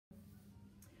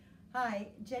Hi,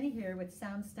 Jenny here with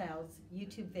Sound Styles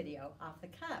YouTube video Off the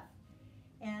Cuff.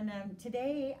 And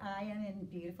today I am in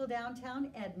beautiful downtown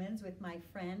Edmonds with my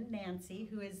friend Nancy,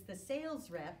 who is the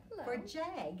sales rep for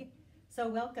Jag. So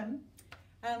welcome.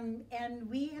 And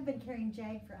we have been carrying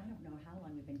Jag for, I don't know how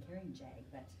long we've been carrying Jag,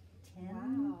 but 10?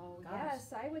 Wow, Gosh.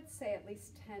 yes, I would say at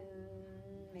least 10,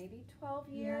 maybe 12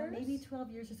 years. Yeah, maybe 12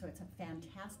 years or so. It's a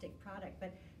fantastic product.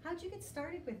 But how'd you get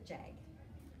started with Jag?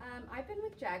 I've been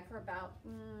with Jag for about,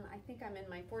 I think I'm in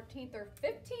my 14th or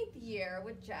 15th year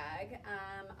with Jag.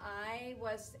 I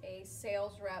was a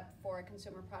sales rep for a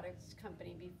consumer products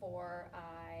company before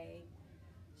I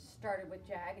started with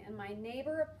Jag, and my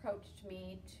neighbor approached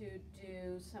me to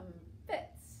do some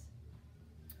fits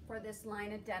for this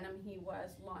line of denim he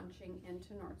was launching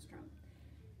into Nordstrom.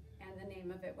 And the name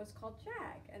of it was called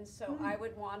Jag. And so I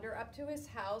would wander up to his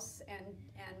house and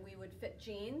we would fit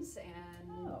jeans.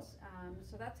 And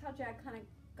so that's how Jag kind of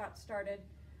got started.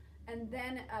 And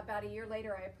then about a year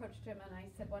later, I approached him and I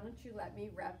said, why don't you let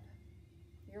me rep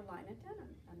your line of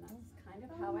denim? And that's kind of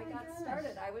how I got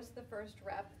started. I was the first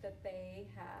rep that they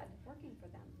had working for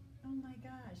them. Oh my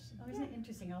gosh. Oh, isn't it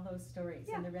interesting, all those stories,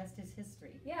 and the rest is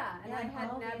history. Yeah, and I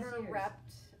had never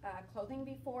repped clothing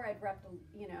before. I'd repped,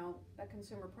 a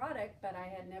consumer product, but I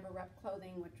had never repped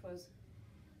clothing, which was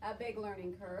a big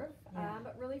learning curve,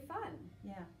 but really fun.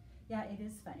 Yeah, it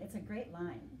is fun. It's a great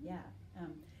line,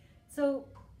 so,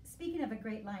 speaking of a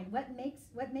great line, what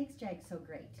makes Jag so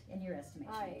great, in your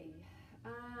estimation?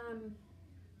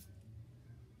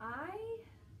 I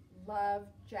love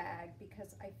Jag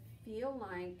because I feel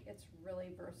like it's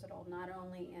really versatile, not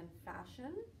only in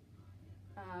fashion.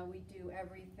 We do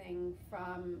everything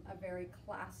from a very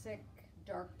classic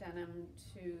dark denim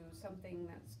to something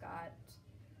that's got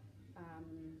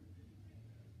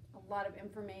a lot of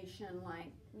information,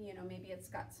 like, maybe it's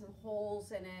got some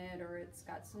holes in it, or it's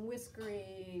got some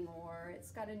whiskering, or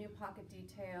it's got a new pocket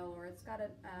detail, or it's got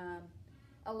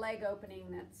a leg opening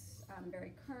that's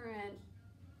very current.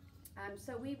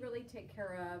 So we really take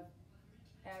care of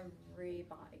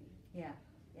everybody. Yeah.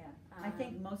 I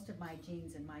think most of my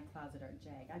jeans in my closet are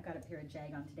Jag. I've got a pair of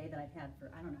Jag on today that I've had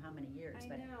for I don't know how many years. I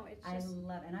know, it's I just,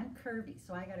 love, and I'm curvy,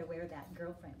 so I got to wear that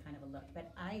girlfriend kind of a look.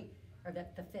 But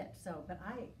the fit. So, but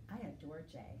I adore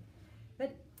Jag.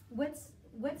 But what's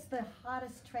the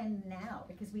hottest trend now?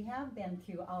 Because we have been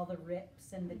through all the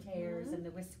rips and the tears and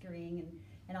the whiskering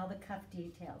and all the cuff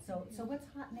details. So what's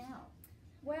hot now?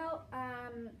 Well,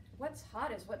 what's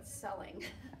hot is what's selling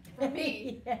for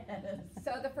me. Yes.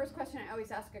 So the first question I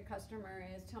always ask a customer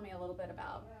is, tell me a little bit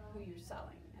about who you're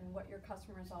selling and what your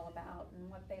customer is all about and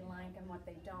what they like and what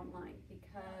they don't like,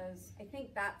 because I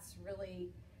think that's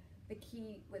really the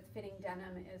key with fitting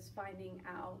denim, is finding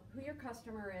out who your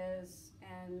customer is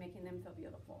and making them feel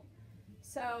beautiful.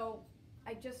 So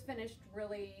I just finished,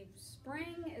 really,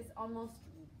 spring is almost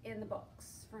in the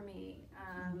books for me.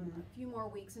 A few more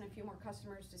weeks and a few more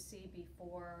customers to see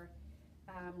before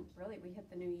really we hit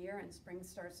the new year and spring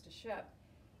starts to ship.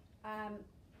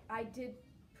 I did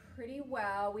pretty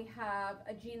well. We have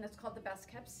a jean that's called the Best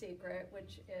Kept Secret,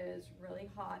 which is really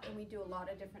hot, and we do a lot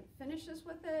of different finishes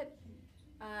with it.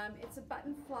 It's a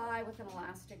button fly with an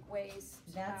elastic waist.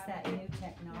 That's that new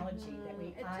technology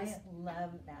that I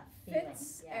love that feeling.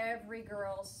 Fits every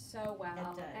girl so well.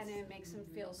 It does. And it makes them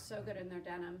feel so good in their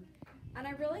denim. And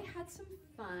I really had some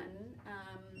fun.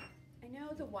 I know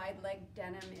the wide leg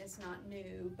denim is not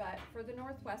new, but for the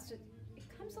Northwest it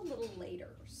comes a little later.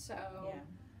 So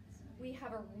we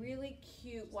have a really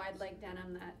cute wide leg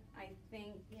denim that I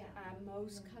think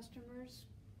most customers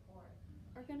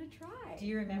are going to try. Do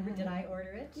you remember, did I order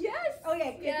it? Yes. Oh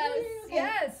yeah.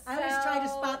 Yes. I always try to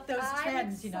spot those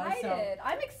trends, So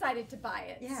I'm excited to buy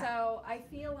it. Yeah. So I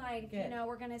feel like,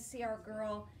 we're going to see our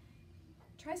girl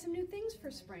try some new things for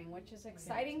spring, which is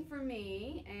exciting for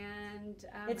me. And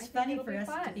it's funny for us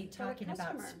to be talking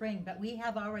about spring, but we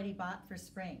have already bought for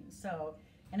spring. So,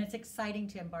 and it's exciting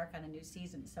to embark on a new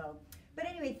season. So, but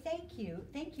anyway, thank you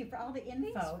for all the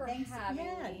info. Thanks for having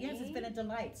me. Yes, it's been a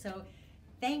delight. So,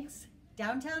 thanks.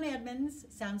 Downtown Edmonds,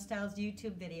 Sound Styles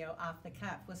YouTube video Off the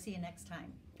Cuff. We'll see you next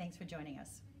time. Thanks for joining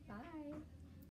us.